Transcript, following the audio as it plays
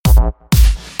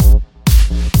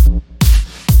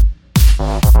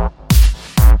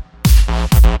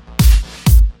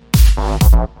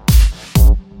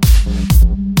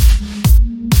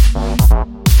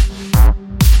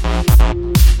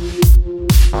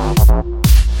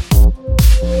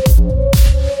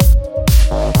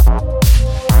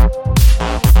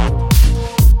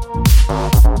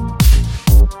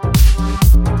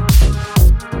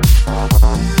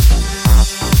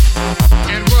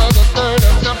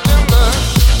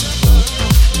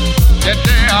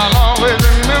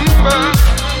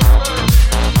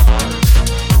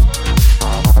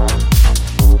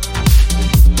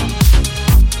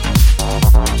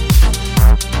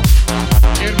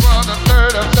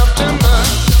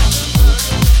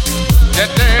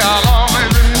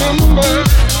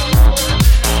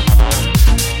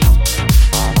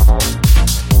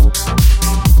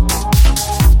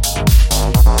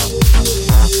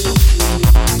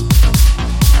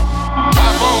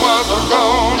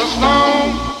golden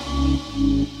stone.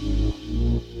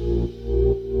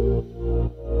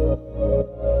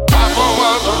 Papa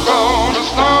was a golden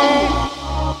stone.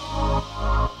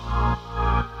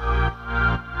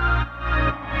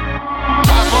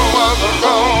 Papa was a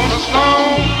golden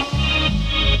stone.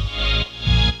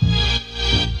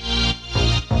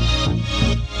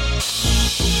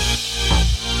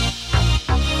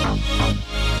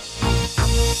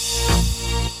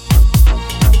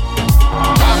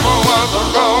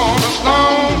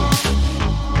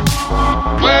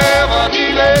 Wherever he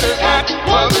laid his hat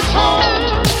was his home.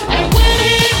 And when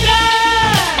he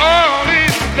died, all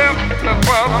these steps that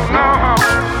was alone.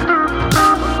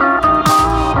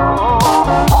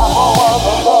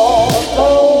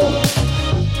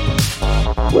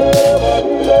 Wherever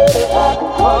he laid his hat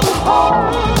was his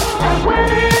home. And when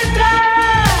he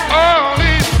died, all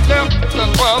these steps that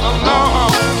was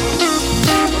alone.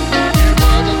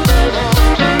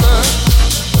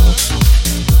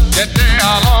 That day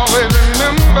I'll always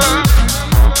remember.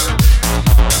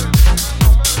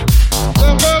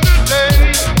 There was a day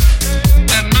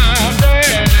that my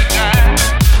daddy died.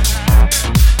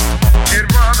 It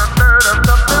was the 3rd of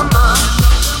September.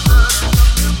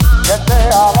 That day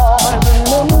I'll always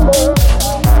remember.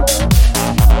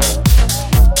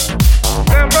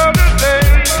 There was a day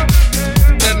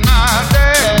that my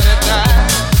daddy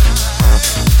died.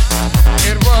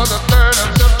 It was the 3rd of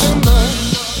September.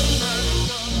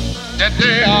 That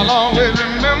day I'll always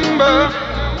remember.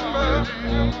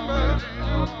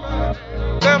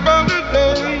 There was a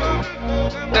day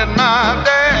that my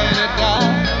daddy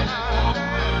died.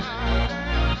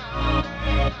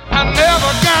 I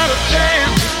never got a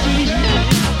chance to see him.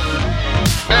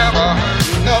 Never heard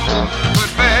nothing but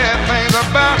bad things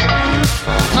about him.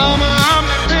 Mama, I'm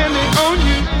depending on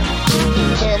you.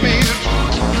 Tell me the truth.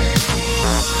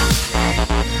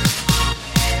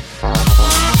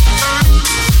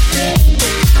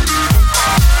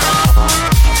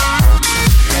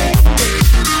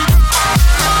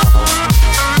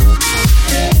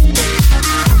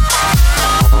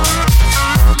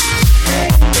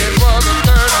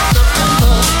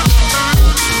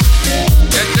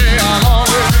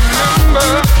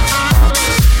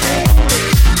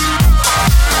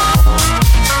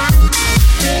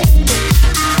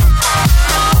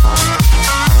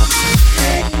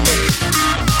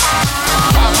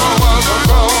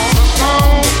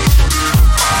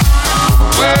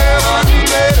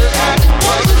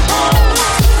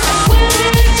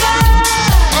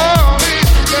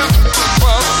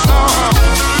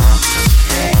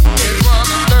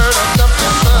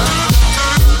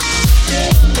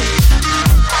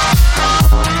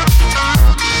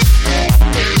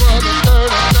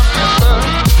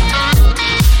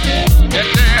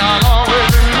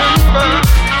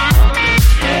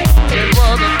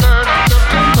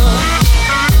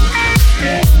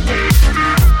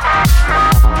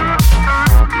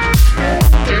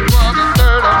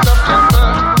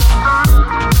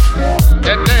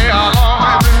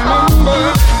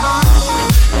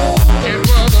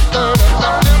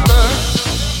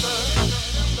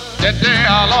 That day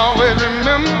I'll always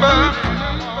remember.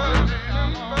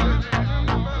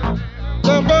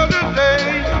 There was a day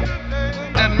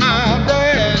that my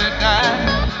daddy died.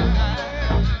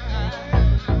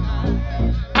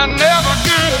 I never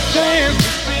got a chance to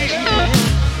see him.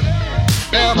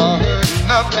 Never heard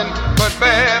nothing but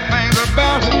bad things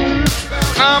about him.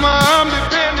 Mama, I'm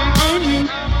depending on you.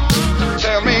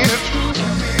 Tell me the truth.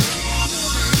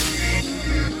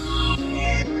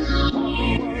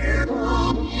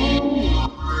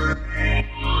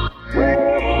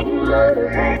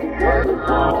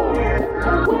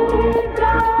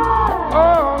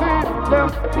 All these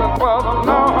steps that was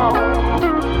alone.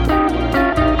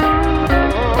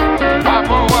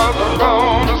 Papa was a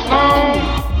golden stone.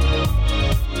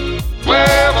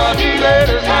 Wherever he laid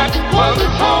his hat was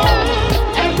his home.